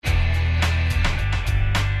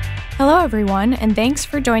Hello, everyone, and thanks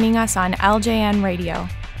for joining us on LJN Radio.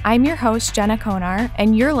 I'm your host, Jenna Konar,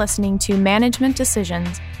 and you're listening to Management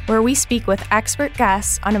Decisions, where we speak with expert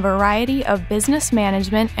guests on a variety of business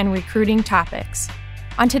management and recruiting topics.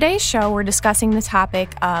 On today's show, we're discussing the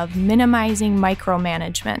topic of minimizing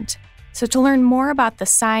micromanagement. So to learn more about the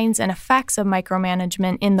signs and effects of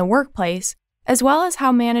micromanagement in the workplace, as well as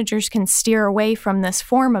how managers can steer away from this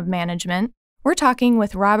form of management, we're talking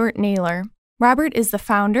with Robert Naylor. Robert is the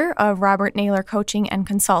founder of Robert Naylor Coaching and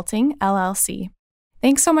Consulting, LLC.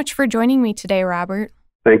 Thanks so much for joining me today, Robert.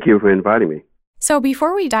 Thank you for inviting me. So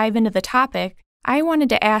before we dive into the topic, I wanted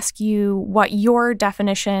to ask you what your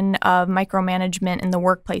definition of micromanagement in the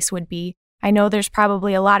workplace would be. I know there's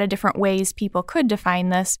probably a lot of different ways people could define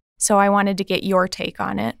this, so I wanted to get your take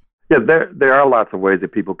on it. Yeah, there are lots of ways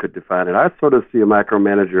that people could define it. I sort of see a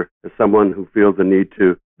micromanager as someone who feels the need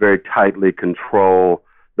to very tightly control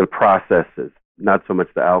the processes, not so much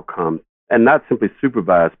the outcomes, and not simply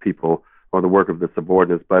supervise people or the work of the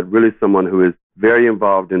subordinates, but really someone who is very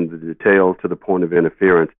involved in the details to the point of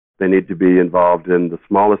interference. They need to be involved in the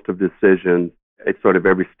smallest of decisions. It's sort of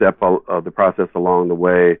every step of the process along the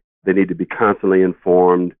way. They need to be constantly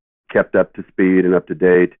informed, kept up to speed and up to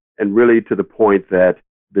date, and really to the point that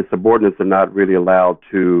the subordinates are not really allowed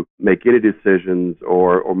to make any decisions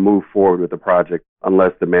or move forward with the project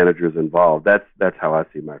unless the manager is involved. That's how I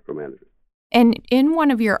see micromanagement. And in one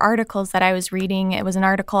of your articles that I was reading, it was an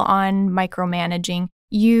article on micromanaging,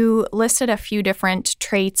 you listed a few different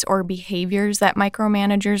traits or behaviors that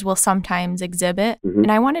micromanagers will sometimes exhibit. Mm-hmm.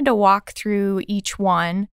 And I wanted to walk through each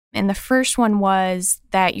one. And the first one was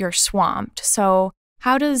that you're swamped. So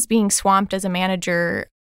how does being swamped as a manager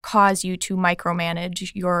cause you to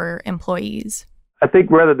micromanage your employees? I think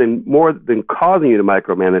more than causing you to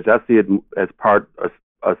micromanage, I see it as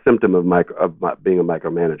a symptom of being a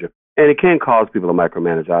micromanager. And it can cause people to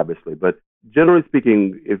micromanage, obviously. But generally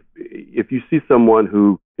speaking, if you see someone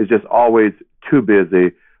who is just always too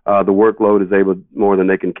busy, the workload is more than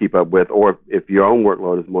they can keep up with, or if your own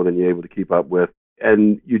workload is more than you're able to keep up with,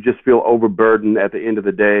 and you just feel overburdened at the end of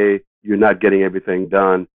the day, you're not getting everything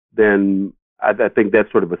done, then I think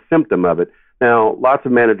that's sort of a symptom of it. Now, lots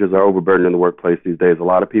of managers are overburdened in the workplace these days. A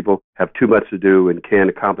lot of people have too much to do and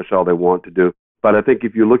can't accomplish all they want to do. But I think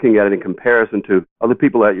if you're looking at it in comparison to other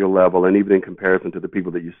people at your level and even in comparison to the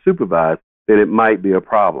people that you supervise, then it might be a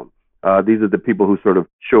problem. These are the people who sort of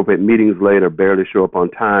show up at meetings late or barely show up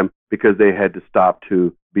on time because they had to stop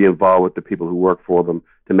to be involved with the people who work for them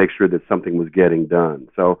to make sure that something was getting done.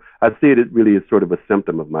 So I see it really as sort of a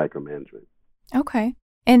symptom of micromanagement. Okay.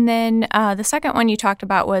 And then the second one you talked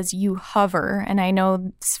about was you hover. And I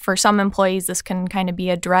know for some employees, this can kind of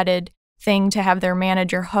be a dreaded thing to have their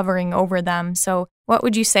manager hovering over them. So what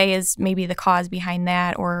would you say is maybe the cause behind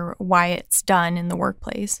that or why it's done in the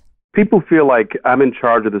workplace? People feel like I'm in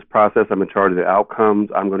charge of this process. I'm in charge of the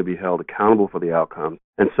outcomes. I'm going to be held accountable for the outcomes.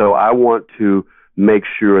 And so I want to make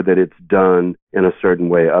sure that it's done in a certain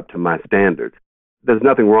way up to my standards. There's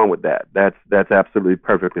nothing wrong with that. That's absolutely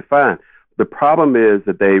perfectly fine. The problem is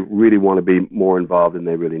that they really want to be more involved than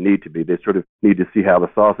they really need to be. They sort of need to see how the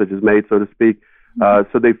sausage is made, so to speak.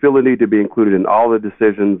 So they feel the need to be included in all the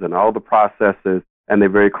decisions and all the processes, and they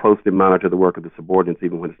very closely monitor the work of the subordinates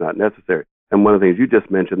even when it's not necessary. And one of the things you just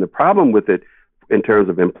mentioned, the problem with it in terms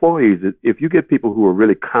of employees is if you get people who are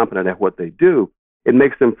really competent at what they do, it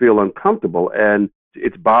makes them feel uncomfortable and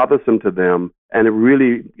it's bothersome to them, and it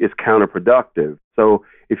really is counterproductive. So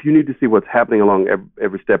if you need to see what's happening along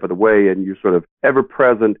every step of the way and you're sort of ever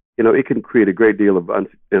present, it can create a great deal of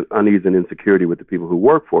unease and insecurity with the people who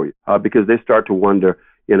work for you because they start to wonder,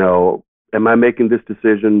 am I making this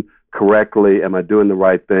decision correctly? Am I doing the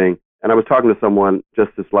right thing? And I was talking to someone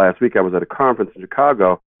just this last week. I was at a conference in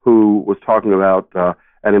Chicago who was talking about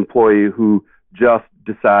an employee who just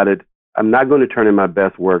decided, I'm not going to turn in my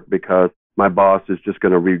best work because my boss is just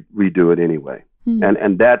going to redo it anyway. Mm-hmm.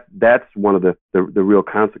 And that's one of the real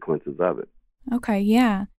consequences of it. Okay,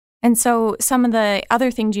 yeah. And so some of the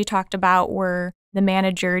other things you talked about were the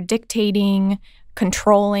manager dictating,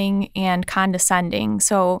 controlling, and condescending.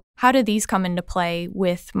 So how do these come into play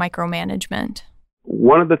with micromanagement?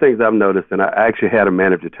 One of the things I've noticed, and I actually had a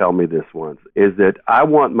manager tell me this once, is that I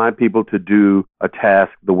want my people to do a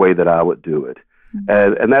task the way that I would do it.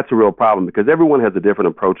 Mm-hmm. And that's a real problem because everyone has a different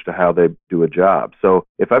approach to how they do a job. So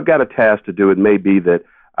if I've got a task to do, it may be that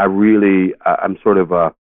I'm sort of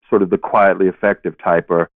the quietly effective type,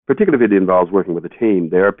 or particularly if it involves working with a team.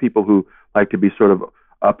 There are people who like to be sort of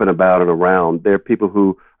up and about and around. There are people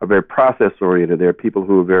who are very process-oriented. There are people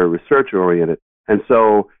who are very research-oriented. And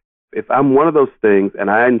so if I'm one of those things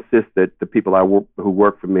and I insist that the people who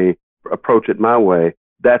work for me approach it my way,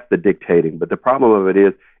 that's the dictating. But the problem of it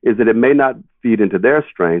is that it may not feed into their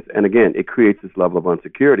strengths. And again, it creates this level of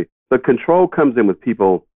insecurity. But control comes in with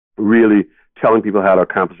people really telling people how to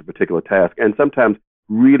accomplish a particular task, and sometimes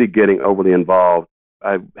really getting overly involved.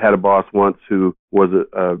 I had a boss once who was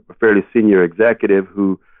a fairly senior executive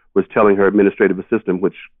who was telling her administrative assistant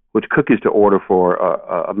which cookies to order for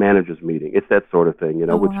a manager's meeting. It's that sort of thing,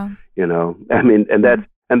 Wow.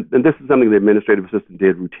 And this is something the administrative assistant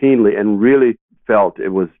did routinely and really felt it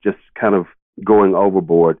was just kind of going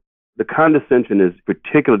overboard. The condescension is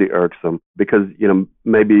particularly irksome because,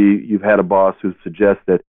 maybe you've had a boss who suggests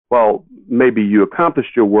that, well, maybe you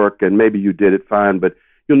accomplished your work and maybe you did it fine, but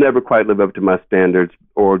you'll never quite live up to my standards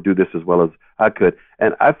or do this as well as I could.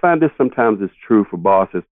 And I find this sometimes is true for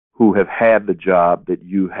bosses who have had the job that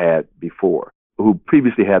you had before, who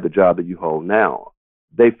previously had the job that you hold now.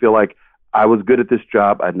 They feel like, I was good at this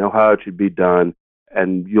job, I know how it should be done,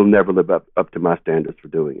 and you'll never live up to my standards for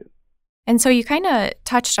doing it. And so you kind of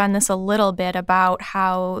touched on this a little bit about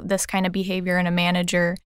how this kind of behavior in a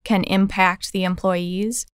manager can impact the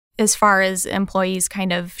employees, as far as employees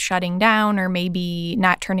kind of shutting down or maybe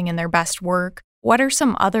not turning in their best work. What are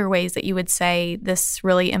some other ways that you would say this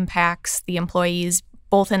really impacts the employees,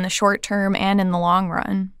 both in the short term and in the long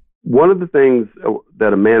run? One of the things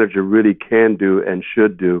that a manager really can do and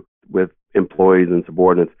should do with employees and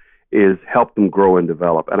subordinates is help them grow and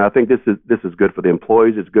develop. And I think this is good for the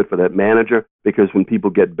employees. It's good for that manager, because when people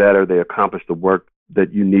get better, they accomplish the work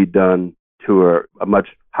that you need done to a much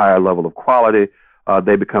higher level of quality.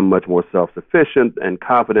 They become much more self-sufficient and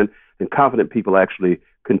confident people actually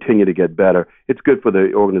continue to get better. It's good for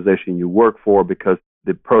the organization you work for because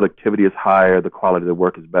the productivity is higher, the quality of the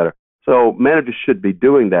work is better. So managers should be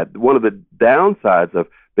doing that. One of the downsides of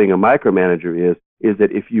being a micromanager is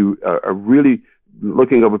that if you are really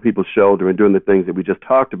looking over people's shoulder and doing the things that we just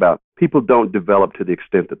talked about, people don't develop to the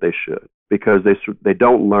extent that they should, because they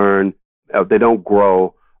don't learn, they don't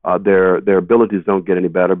grow, their abilities don't get any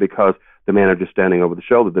better because the manager's standing over the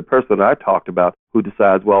shoulder. The person that I talked about who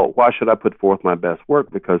decides, well, why should I put forth my best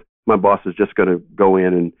work? Because my boss is just going to go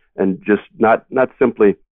in and just not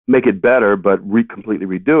simply make it better, but completely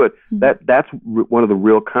redo it. Mm-hmm. That's one of the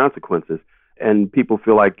real consequences. And people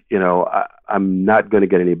feel like, I'm not going to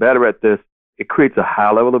get any better at this. It creates a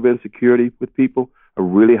high level of insecurity with people, a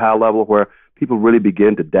really high level where people really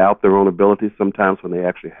begin to doubt their own abilities sometimes when they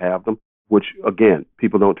actually have them, which, again,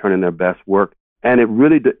 people don't turn in their best work. And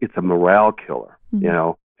it's a morale killer,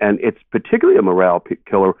 mm-hmm. And it's particularly a morale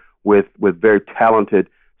killer with very talented,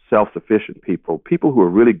 self-sufficient people who are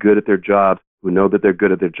really good at their jobs, who know that they're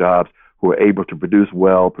good at their jobs, who are able to produce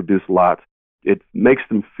well, produce lots. It makes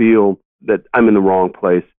them feel that I'm in the wrong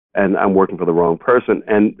place and I'm working for the wrong person.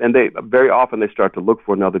 And they very often they start to look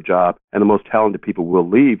for another job, and the most talented people will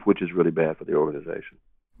leave, which is really bad for the organization.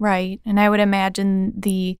 Right. And I would imagine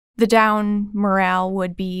the down morale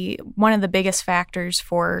would be one of the biggest factors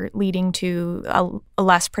for leading to a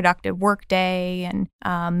less productive work day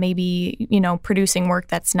and maybe, producing work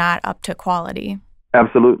that's not up to quality.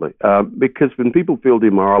 Absolutely. Because when people feel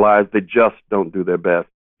demoralized, they just don't do their best.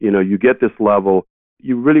 You get this level.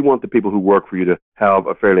 You really want the people who work for you to have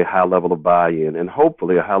a fairly high level of buy-in and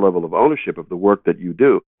hopefully a high level of ownership of the work that you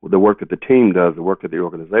do, the work that the team does, the work that the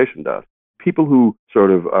organization does. People who sort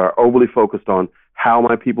of are overly focused on how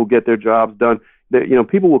my people get their jobs done,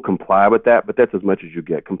 people will comply with that, but that's as much as you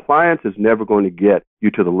get. Compliance is never going to get you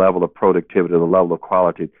to the level of productivity, the level of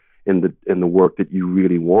quality in the work that you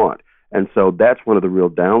really want. And so that's one of the real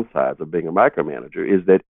downsides of being a micromanager, is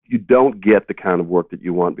that you don't get the kind of work that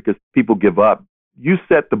you want because people give up. You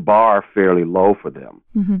set the bar fairly low for them,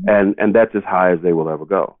 mm-hmm. and that's as high as they will ever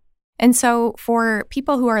go. And so for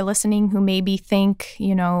people who are listening who maybe think,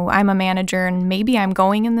 I'm a manager and maybe I'm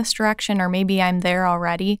going in this direction or maybe I'm there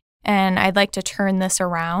already and I'd like to turn this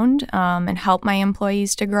around and help my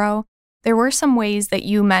employees to grow, there were some ways that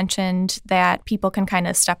you mentioned that people can kind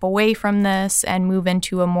of step away from this and move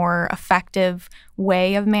into a more effective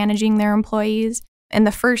way of managing their employees. And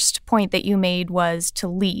the first point that you made was to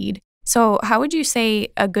lead. So how would you say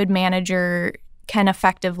a good manager can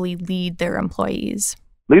effectively lead their employees?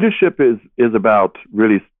 Leadership is about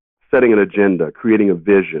really setting an agenda, creating a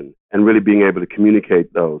vision, and really being able to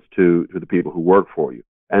communicate those to the people who work for you.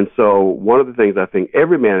 And so one of the things I think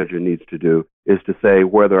every manager needs to do is to say,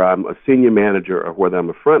 whether I'm a senior manager or whether I'm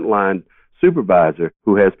a frontline supervisor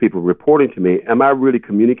who has people reporting to me, am I really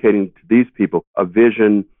communicating to these people a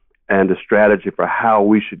vision and a strategy for how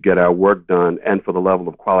we should get our work done and for the level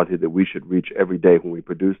of quality that we should reach every day when we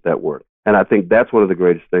produce that work? And I think that's one of the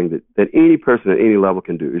greatest things that any person at any level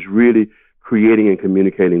can do, is really creating and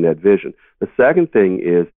communicating that vision. The second thing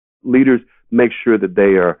is leaders make sure that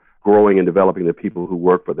they are growing and developing the people who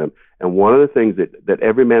work for them. And one of the things that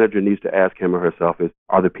every manager needs to ask him or herself is,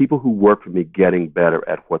 are the people who work for me getting better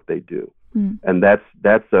at what they do? And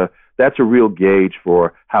that's a real gauge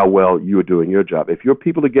for how well you're doing your job. If your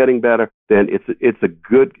people are getting better, then it's a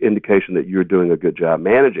good indication that you're doing a good job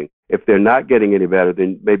managing. If they're not getting any better,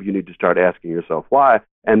 then maybe you need to start asking yourself why,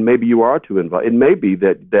 and maybe you are too involved. It may be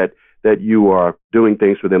that you are doing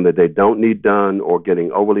things for them that they don't need done, or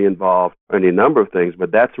getting overly involved, or any number of things,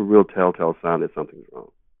 but that's a real telltale sign that something's wrong.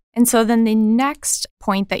 And so then the next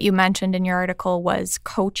point that you mentioned in your article was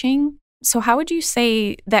coaching. So how would you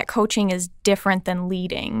say that coaching is different than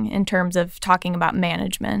leading in terms of talking about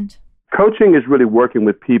management? Coaching is really working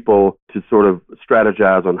with people to sort of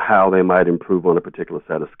strategize on how they might improve on a particular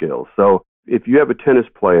set of skills. So if you have a tennis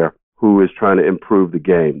player who is trying to improve the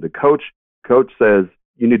game, the coach says,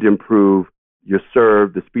 you need to improve your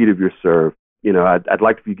serve, the speed of your serve. I'd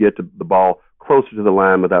like if you get the ball closer to the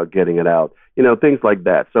line without getting it out. Things like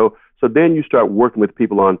that. So then you start working with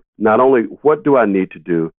people on not only what do I need to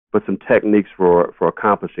do, but some techniques for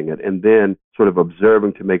accomplishing it, and then sort of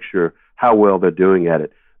observing to make sure how well they're doing at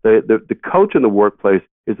it. The coach in the workplace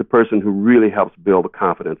is the person who really helps build the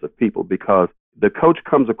confidence of people, because the coach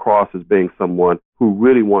comes across as being someone who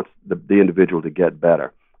really wants the individual to get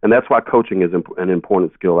better. And that's why coaching is an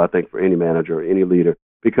important skill, I think, for any manager or any leader,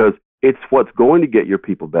 because it's what's going to get your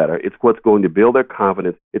people better. It's what's going to build their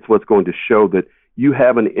confidence. It's what's going to show that you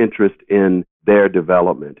have an interest in their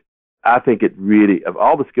development. I think it really, of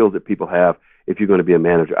all the skills that people have, if you're going to be a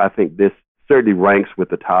manager, I think this certainly ranks with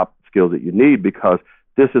the top skills that you need, because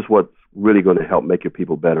this is what's really going to help make your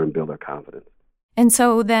people better and build their confidence. And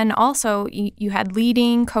so then also you had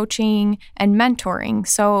leading, coaching, and mentoring.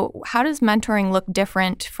 So how does mentoring look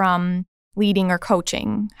different from leading or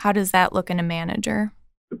coaching? How does that look in a manager?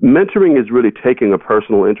 Mentoring is really taking a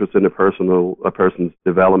personal interest in a person's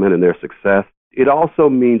development and their success. It also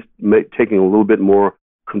means taking a little bit more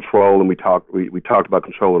control, and we talked about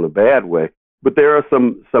control in a bad way, but there are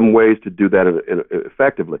some ways to do that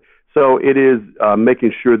effectively. So it is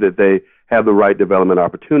making sure that they have the right development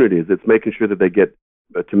opportunities. It's making sure that they get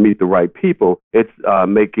to meet the right people. It's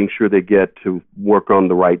making sure they get to work on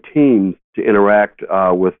the right teams, to interact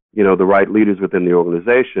with the right leaders within the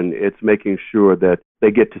organization. It's making sure that they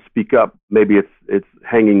get to speak up. Maybe it's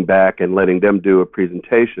hanging back and letting them do a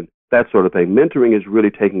presentation, that sort of thing. Mentoring is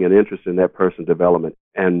really taking an interest in that person's development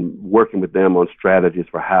and working with them on strategies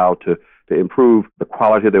for how to improve the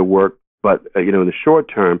quality of their work, but in the short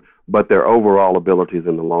term, but their overall abilities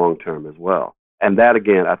in the long term as well. And that,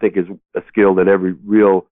 again, I think is a skill that every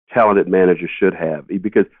real talented manager should have.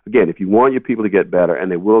 Because, again, if you want your people to get better, and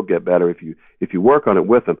they will get better if you work on it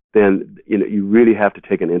with them, then you really have to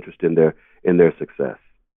take an interest in their success.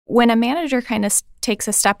 When a manager kind of takes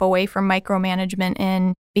a step away from micromanagement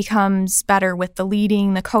and becomes better with the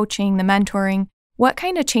leading, the coaching, the mentoring, what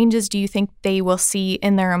kind of changes do you think they will see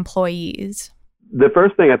in their employees? The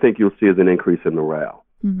first thing I think you'll see is an increase in morale,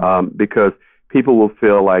 because people will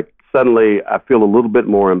feel like suddenly I feel a little bit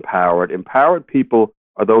more empowered. Empowered people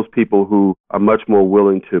are those people who are much more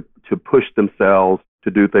willing to push themselves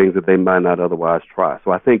to do things that they might not otherwise try.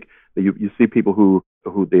 So I think that you see people who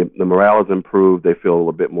the morale is improved, they feel a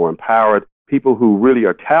little bit more empowered. People who really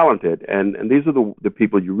are talented, and these are the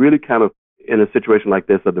people you really kind of, in a situation like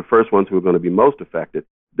this, are the first ones who are going to be most affected.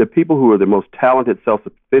 The people who are the most talented,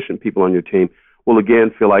 self-sufficient people on your team will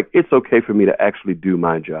again feel like it's okay for me to actually do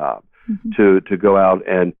my job, to go out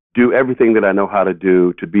and do everything that I know how to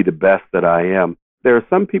do, to be the best that I am. There are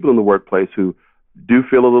some people in the workplace who do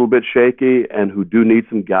feel a little bit shaky and who do need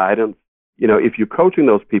some guidance. If you're coaching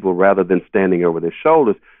those people rather than standing over their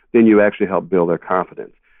shoulders, then you actually help build their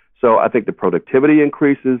confidence. So I think the productivity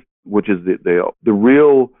increases, which is the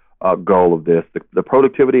real goal of this. The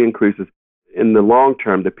productivity increases. In the long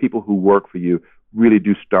term, the people who work for you really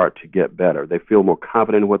do start to get better. They feel more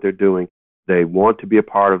confident in what they're doing. They want to be a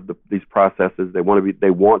part of these processes. They want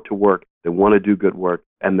to work. They want to do good work,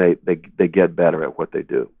 and they get better at what they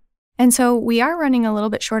do. And so we are running a little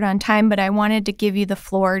bit short on time, but I wanted to give you the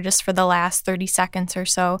floor just for the last 30 seconds or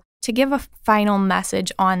so to give a final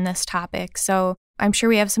message on this topic. So I'm sure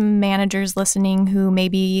we have some managers listening who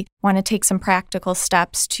maybe want to take some practical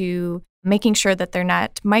steps to making sure that they're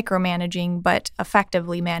not micromanaging, but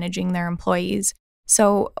effectively managing their employees.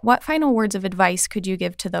 So what final words of advice could you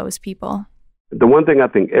give to those people? The one thing I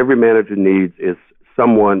think every manager needs is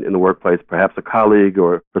someone in the workplace, perhaps a colleague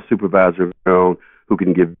or a supervisor of their own, who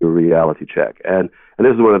can give you a reality check. And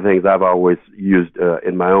this is one of the things I've always used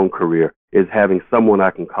in my own career, is having someone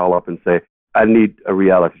I can call up and say, I need a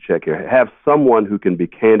reality check here. Have someone who can be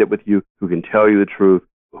candid with you, who can tell you the truth,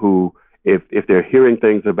 who if they're hearing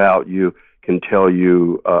things about you, can tell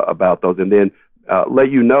you about those, and then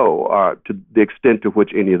let you know to the extent to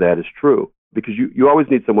which any of that is true. Because you always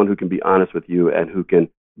need someone who can be honest with you and who can,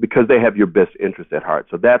 because they have your best interest at heart.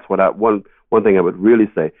 So that's what one thing I would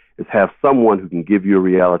really say is have someone who can give you a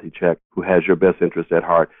reality check, who has your best interest at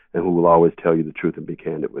heart, and who will always tell you the truth and be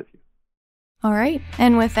candid with you. All right.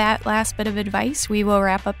 And with that last bit of advice, we will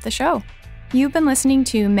wrap up the show. You've been listening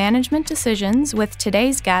to Management Decisions with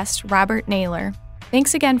today's guest, Robert Naylor.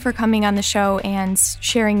 Thanks again for coming on the show and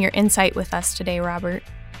sharing your insight with us today, Robert.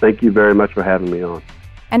 Thank you very much for having me on.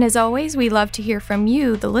 And as always, we love to hear from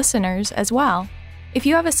you, the listeners, as well. If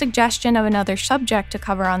you have a suggestion of another subject to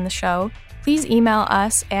cover on the show, please email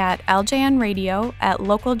us at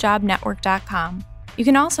ljnradio@localjobnetwork.com. You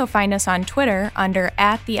can also find us on Twitter under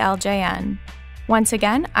 @theLJN. Once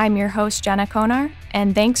again, I'm your host, Jenna Konar,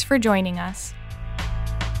 and thanks for joining us.